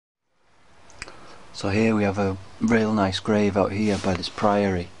So here we have a real nice grave out here by this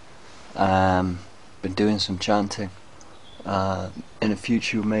priory. Been doing some chanting. In the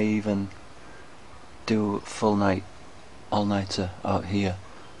future we may even do a full night, all-nighter out here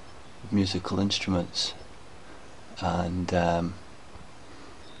with musical instruments, and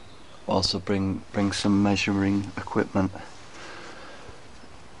also bring some measuring equipment.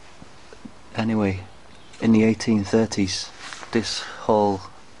 Anyway, in the 1830s this whole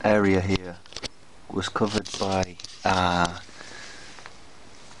area here was covered by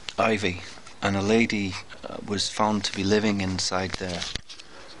ivy, and a lady was found to be living inside there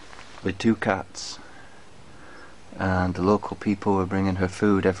with two cats, and the local people were bringing her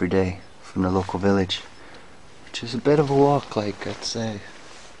food every day from the local village, which is a bit of a walk, like, I'd say,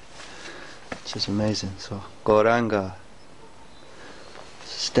 which is amazing. So Gauranga,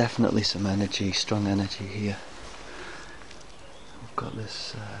 there's definitely some energy, strong energy here. We've got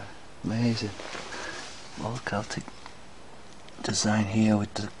this amazing old Celtic design here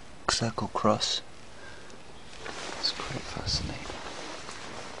with the circle cross. It's quite fascinating.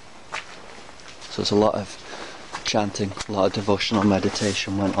 So there's a lot of chanting, a lot of devotional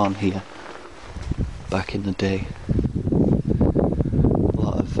meditation went on here back in the day. A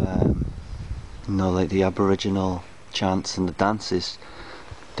lot of like the Aboriginal chants and the dances,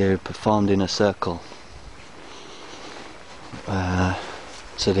 they were performed in a circle,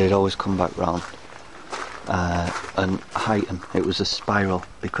 so they'd always come back round and heighten. It was a spiral,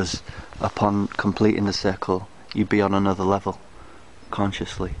 because upon completing the circle you'd be on another level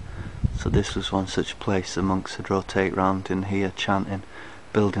consciously. So this was one such place. The monks would rotate round in here chanting,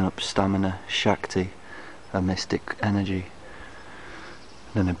 building up stamina, Shakti, a mystic energy,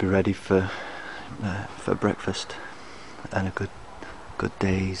 and then they'd be ready for breakfast and a good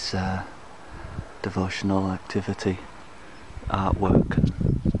day's devotional activity, artwork, and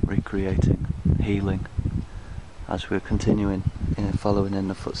recreating, healing, as we're continuing following in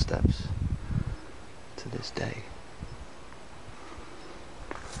the footsteps to this day.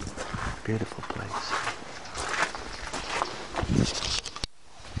 Beautiful place.